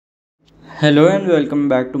Hello and welcome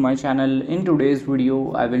back to my channel. In today's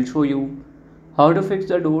video, I will show you how to fix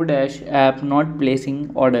the DoorDash app not placing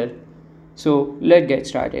order. So let's get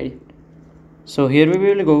started. So here we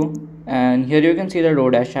will go, and here you can see the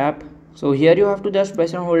DoorDash app. So here you have to just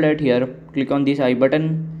press and hold it here. Click on this I button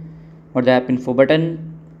or the app info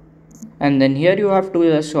button, and then here you have to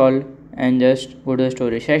just scroll and just go to the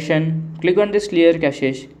storage section. Click on this clear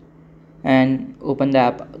caches and open the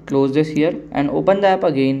app. Close this here and open the app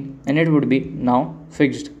again, and it would be now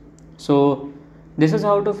fixed. So this is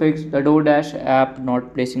how to fix the DoorDash app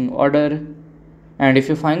not placing order. And if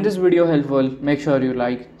you find this video helpful, make sure you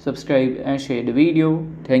like, subscribe and share the video.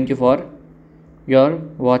 Thank you for your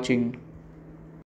watching.